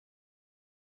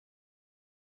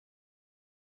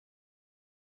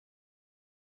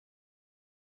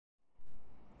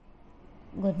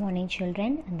Good morning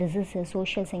children. This is a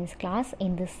social science class.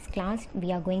 In this class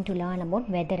we are going to learn about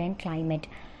weather and climate.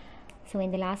 So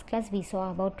in the last class we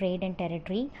saw about trade and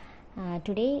territory.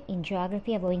 Today in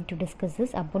geography we are going to discuss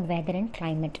this about weather and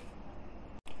climate.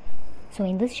 So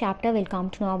in this chapter we'll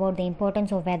come to know about the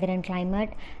importance of weather and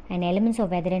climate and elements of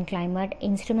weather and climate,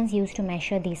 instruments used to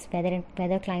measure these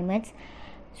weather climates.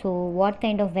 So what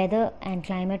kind of weather and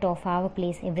climate of our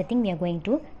place, everything we are going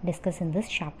to discuss in this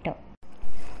chapter.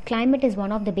 Climate is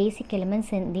one of the basic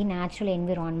elements in the natural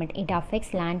environment. It affects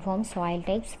landforms, soil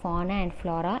types, fauna and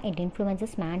flora. It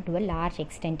influences man to a large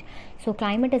extent. So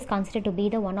climate is considered to be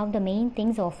the one of the main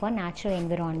things of a natural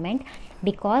environment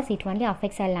because it only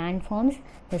affects our landforms,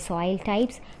 the soil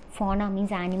types, fauna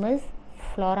means animals,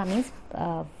 flora means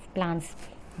plants.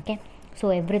 Okay, so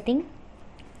everything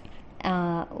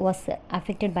was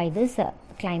affected by this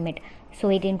climate. So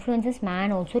it influences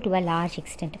man also to a large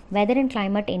extent. Weather and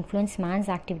climate influence man's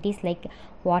activities like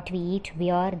what we eat,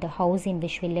 wear, the house in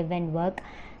which we live and work,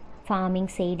 farming,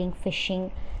 sailing, fishing,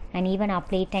 and even our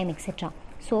playtime, etc.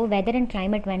 So weather and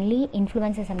climate only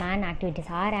influences a man's activities.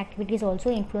 Our activities also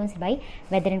influenced by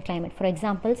weather and climate. For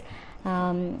examples,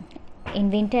 in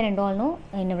winter and all, no,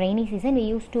 in rainy season we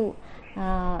used to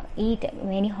eat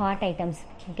many hot items.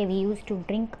 Okay, we used to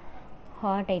drink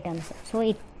hot items.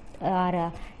 So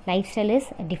our lifestyle is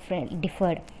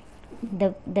differed.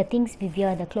 The things we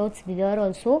wear, the clothes we wear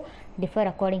also differ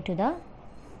according to the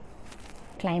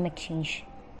climate change.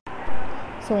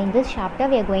 So in this chapter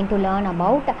we are going to learn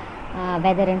about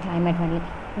weather and climate only.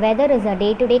 Weather is a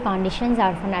day-to-day conditions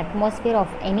of an atmosphere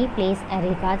of any place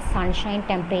regards sunshine,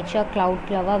 temperature, cloud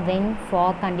cover, wind,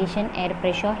 fog condition, air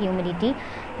pressure, humidity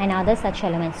and other such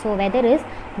elements. So weather is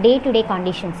day-to-day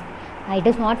conditions. It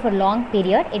is not for long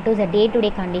period. It is a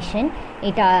day-to-day condition.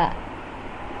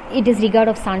 It is regard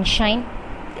of sunshine,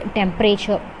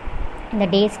 temperature, the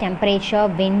day's temperature,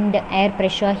 wind, air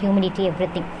pressure, humidity,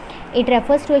 everything. It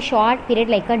refers to a short period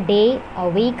like a day, a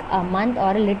week, a month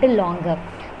or a little longer.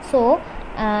 So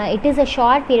it is a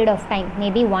short period of time,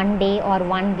 maybe one day or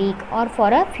 1 week or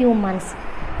for a few months.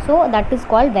 So that is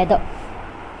called weather.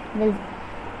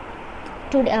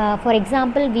 For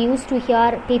example, we used to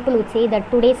hear people would say that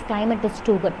today's climate is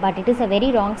too good, but it is a very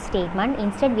wrong statement.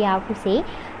 Instead, we have to say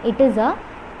it is a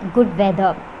good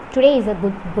weather. Today is a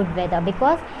good weather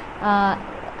because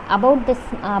about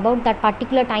that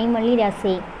particular time only they are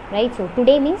saying, right? So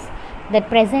today means the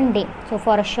present day. So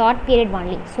for a short period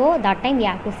only. So that time we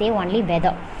have to say only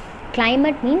weather.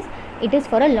 Climate means it is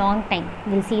for a long time.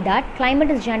 We'll see that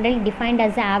climate is generally defined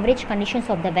as the average conditions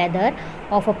of the weather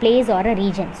of a place or a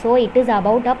region. So it is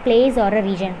about a place or a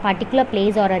region, particular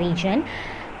place or a region.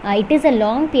 It is a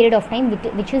long period of time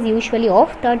which is usually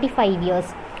of 35 years.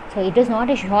 So it is not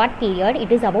a short period,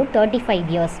 it is about 35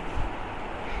 years.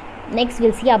 Next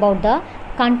we'll see about the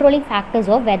controlling factors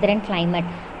of weather and climate.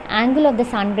 Angle of the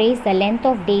sun rays, the length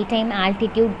of daytime,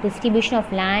 altitude, distribution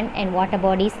of land and water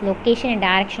bodies, location and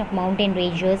direction of mountain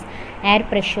ranges, air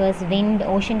pressures, wind,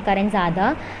 ocean currents are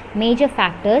the major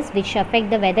factors which affect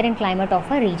the weather and climate of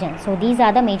a region. So these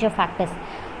are the major factors: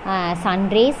 sun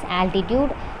rays,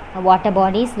 altitude, water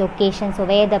bodies, location, so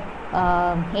where the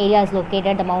area is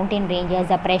located, the mountain ranges,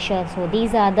 the pressure. So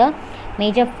these are the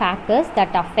major factors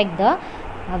that affect the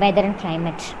weather and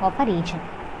climate of a region.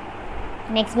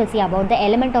 Next we'll see about the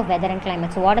element of weather and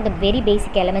climate. So what are the very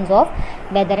basic elements of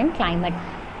weather and climate?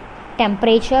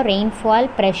 Temperature, rainfall,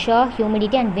 pressure,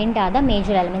 humidity and wind are the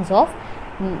major elements of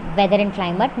weather and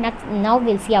climate. Now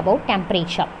we'll see about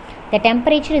temperature. The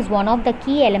temperature is one of the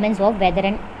key elements of weather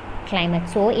and climate.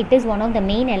 So it is one of the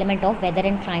main element of weather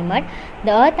and climate.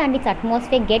 The earth and its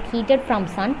atmosphere get heated from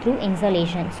sun through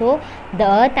insolation. So the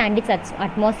earth and its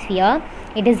atmosphere,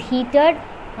 it is heated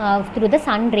through the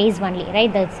sun rays only,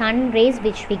 right? The sun rays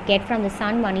which we get from the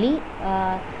sun only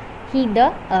heat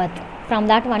the earth. From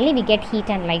that only we get heat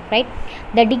and light, right?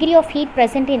 The degree of heat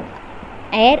present in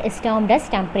air is termed as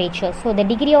temperature. So the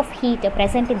degree of heat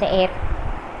present in the air.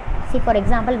 See, for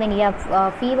example, when you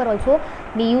have fever also,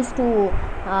 we used to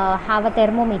have a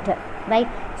thermometer, right?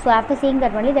 So after saying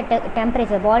that only the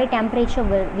temperature, body temperature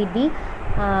will be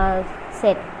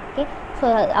set. Okay, so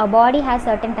our body has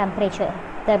certain temperature,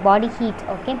 the body heat.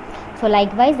 Okay, so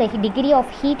likewise the degree of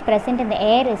heat present in the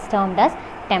air is termed as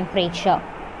temperature.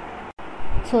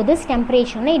 So this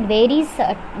temperature, it varies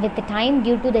with the time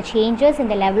due to the changes in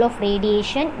the level of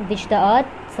radiation which the earth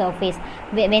surface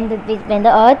when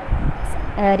the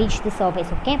earth reach the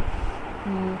surface. Okay,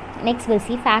 Next we'll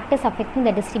see factors affecting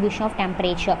the distribution of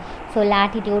temperature. So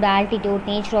latitude, altitude,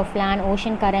 nature of land,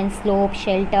 ocean current, slope,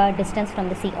 shelter, distance from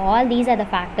the sea, all these are the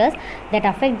factors that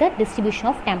affect the distribution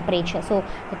of temperature. So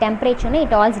the temperature,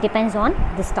 it all depends on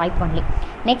this type only.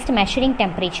 Next, measuring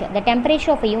temperature. The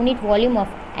temperature of a unit volume of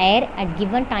air at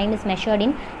given time is measured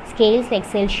in scales like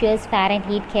Celsius,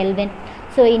 Fahrenheit, Kelvin.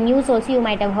 So in news also you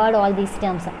might have heard all these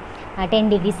terms. 10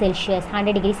 degrees Celsius,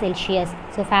 100 degrees Celsius,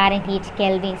 so Fahrenheit,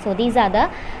 Kelvin. So these are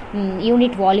the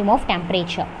unit volume of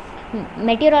temperature.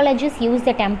 Meteorologists use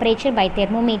the temperature by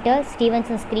thermometer,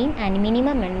 Stephenson scale, and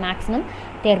minimum and maximum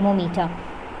thermometer.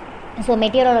 So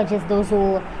meteorologists, those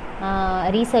who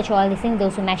research all these things,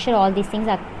 those who measure all these things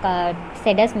are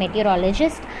said as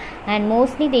meteorologists, and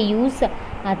mostly they use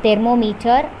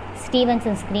thermometer,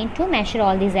 Stephenson scale to measure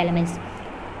all these elements.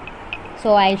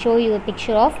 So I'll show you a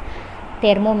picture of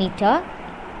thermometer.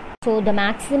 So the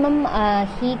maximum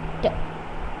heat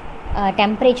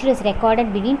temperature is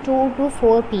recorded between 2 to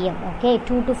 4 pm. Okay,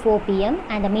 2 to 4 pm,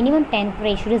 and the minimum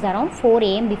temperature is around 4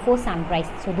 am before sunrise.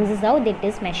 So this is how it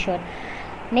is measured.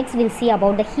 Next we'll see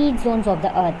about the heat zones of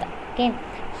the earth. Okay,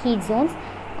 heat zones.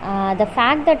 The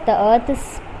fact that the earth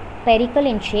is spherical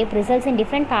in shape results in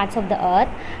different parts of the earth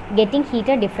getting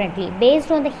heated differently.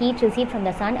 Based on the heat received from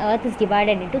the sun, earth is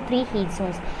divided into 3 heat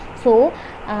zones. So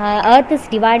earth is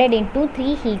divided into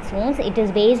 3 heat zones. It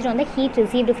is based on the heat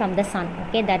received from the sun.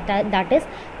 Okay, that is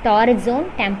torrid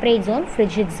zone, temperate zone,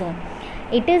 frigid zone.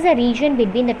 It is a region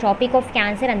between the Tropic of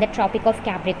Cancer and the Tropic of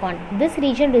Capricorn. This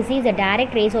region receives the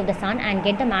direct rays of the sun and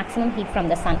get the maximum heat from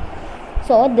the sun.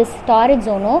 So this torrid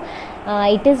zone,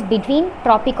 it is between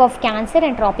Tropic of Cancer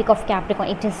and Tropic of Capricorn.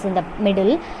 It is in the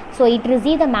middle. So it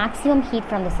receives the maximum heat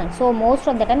from the sun. So most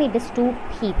of the time it is too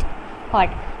hot.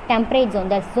 Temperate zone.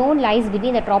 The zone lies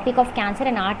between the Tropic of Cancer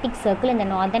and Arctic Circle in the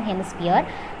northern hemisphere,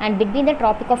 and between the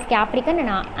Tropic of Capricorn and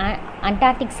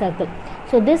Antarctic Circle.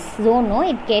 So this zone,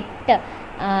 it get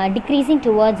decreasing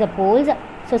towards the poles.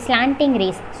 So slanting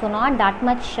rays. So not that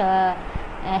much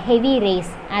heavy rays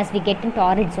as we get in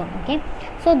torrid zone. Okay,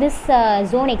 so this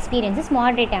zone experiences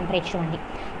moderate temperature only.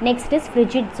 Next is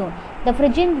frigid zone. The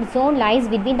frigid zone lies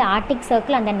between the Arctic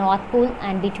Circle and the North Pole,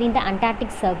 and between the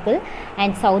Antarctic Circle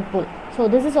and South Pole. So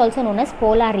this is also known as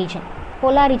polar region.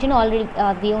 Polar region already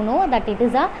we know that it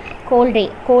is a cold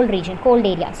region, cold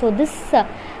area. So this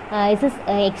is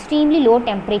extremely low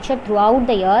temperature throughout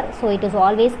the year. So it is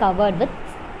always covered with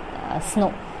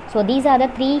snow. So these are the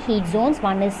 3 heat zones.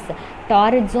 One is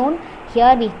torrid zone.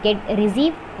 Here we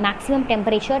receive maximum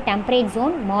temperature. Temperate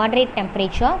zone, moderate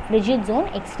temperature. Frigid zone,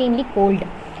 extremely cold.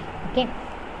 Okay.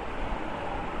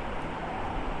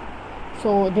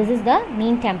 So this is the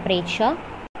mean temperature.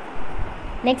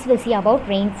 Next we'll see about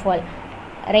rainfall.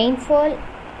 Rainfall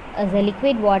is a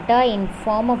liquid water in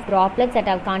form of droplets that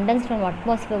have condensed from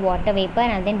atmosphere water vapor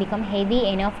and then become heavy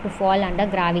enough to fall under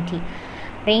gravity.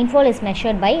 Rainfall is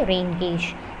measured by rain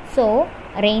gauge. So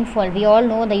rainfall, we all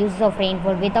know the uses of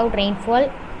rainfall. Without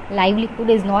rainfall, livelihood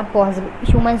is not possible.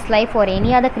 Human's life or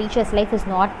any other creature's life is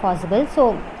not possible.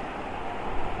 So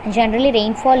generally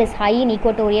rainfall is high in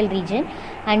equatorial region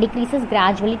and decreases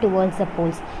gradually towards the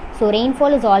poles. So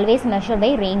rainfall is always measured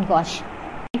by rain gauge.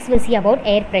 Next we'll see about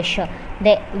air pressure.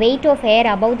 The weight of air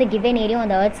above the given area on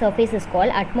the earth's surface is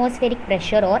called atmospheric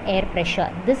pressure or air pressure.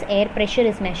 This air pressure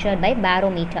is measured by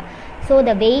barometer. So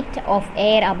the weight of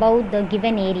air above the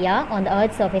given area on the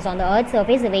earth's surface,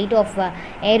 the weight of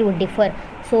air would differ.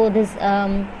 So this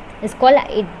is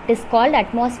called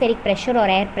atmospheric pressure or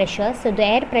air pressure. So the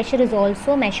air pressure is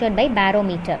also measured by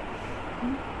barometer.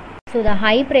 So the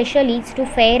high pressure leads to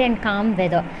fair and calm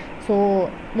weather. So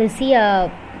we'll see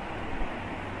a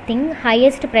thing,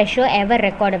 highest pressure ever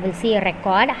recorded. We'll see a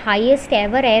record. Highest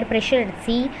ever air pressure at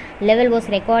sea level was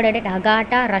recorded at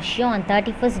Agata, Russia on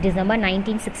 31st December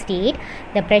 1968.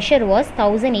 The pressure was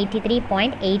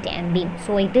 1083.8 MB.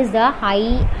 So it is the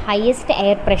highest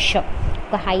air pressure.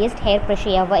 The highest air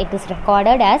pressure ever, it is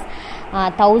recorded as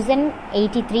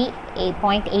 1083.8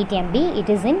 MB. It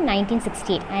is in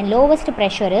 1968. And lowest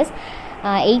pressure is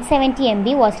 870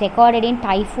 MB was recorded in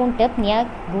typhoon tip near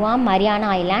Guam, Mariana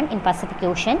Island in Pacific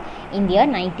Ocean in the year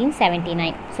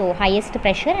 1979. So highest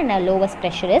pressure and lowest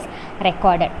pressure is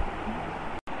recorded.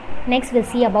 Next we'll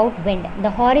see about wind.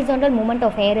 The horizontal movement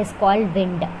of air is called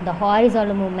wind. The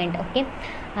horizontal movement. Okay.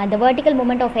 The vertical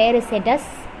movement of air is said as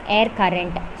air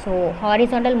current. So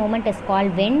horizontal movement is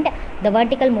called wind. The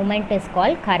vertical movement is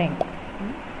called current.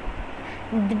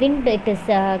 The wind, it is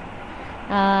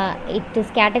It is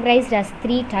categorized as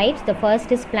 3 types. The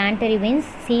first is planetary winds,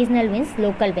 seasonal winds,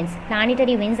 local winds.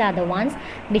 Planetary winds are the ones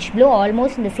which blow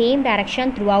almost in the same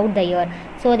direction throughout the year.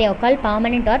 So they are called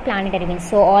permanent or planetary winds.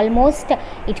 So almost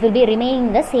it will be remaining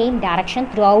in the same direction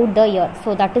throughout the year.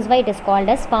 So that is why it is called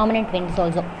as permanent winds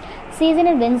also.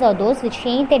 Seasonal winds are those which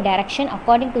change their direction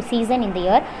according to season in the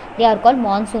year. They are called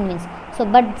monsoon winds. So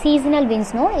but seasonal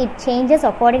winds, no, it changes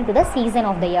according to the season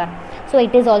of the year. So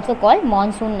it is also called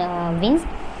monsoon winds.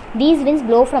 These winds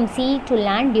blow from sea to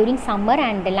land during summer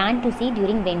and land to sea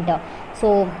during winter.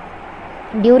 So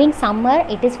during summer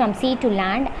it is from sea to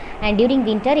land, and during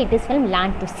winter it is from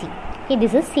land to sea. Okay,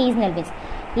 this is seasonal winds.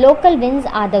 Local winds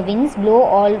are the winds blow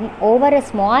all over a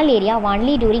small area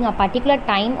only during a particular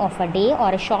time of a day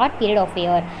or a short period of a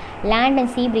year. Land and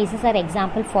sea breezes are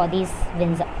example for these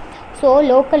winds. So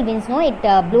local winds, no, it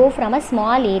blow from a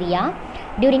small area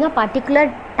during a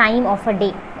particular time of a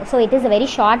day. So it is a very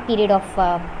short period of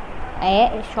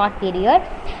short period.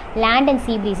 Land and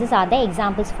sea breezes are the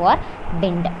examples for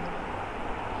wind.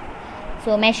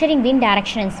 So measuring wind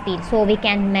direction and speed. So we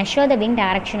can measure the wind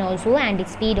direction also and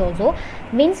its speed also.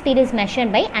 Wind speed is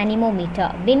measured by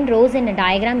anemometer. Wind rows in a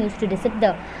diagram used to depict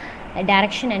the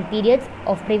direction and periods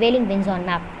of prevailing winds on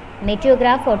map.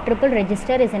 Meteorograph or triple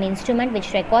register is an instrument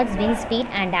which records wind speed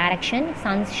and direction,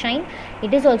 sunshine.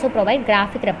 It is also provide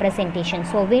graphic representation.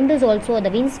 So wind is also,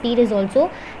 the wind speed is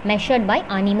also measured by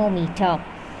anemometer.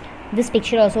 This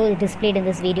picture also is displayed in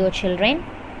this video, children.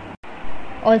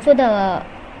 Also the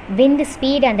wind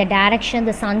speed and the direction,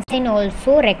 the sunshine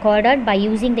also recorded by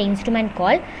using the instrument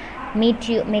called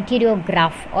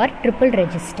meteorograph or triple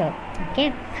register.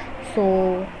 Okay,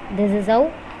 so this is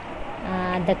how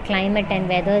the climate and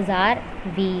weathers are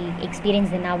we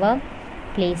experience in our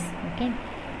place. Okay,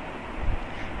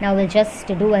 now we'll just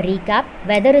do a recap.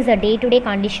 Weather is a day-to-day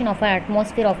condition of an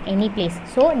atmosphere of any place.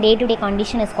 So day-to-day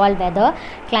condition is called weather.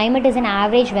 Climate is an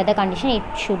average weather condition.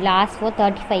 It should last for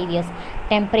 35 years.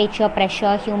 Temperature,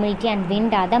 pressure, humidity and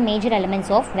wind are the major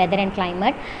elements of weather and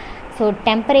climate. So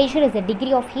temperature is the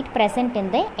degree of heat present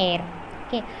in the air.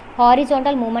 Okay,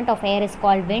 horizontal movement of air is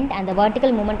called wind and the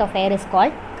vertical movement of air is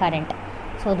called current.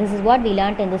 So this is what we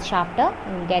learnt in this chapter.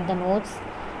 You will get the notes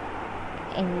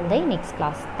in the next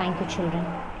class. Thank you, children.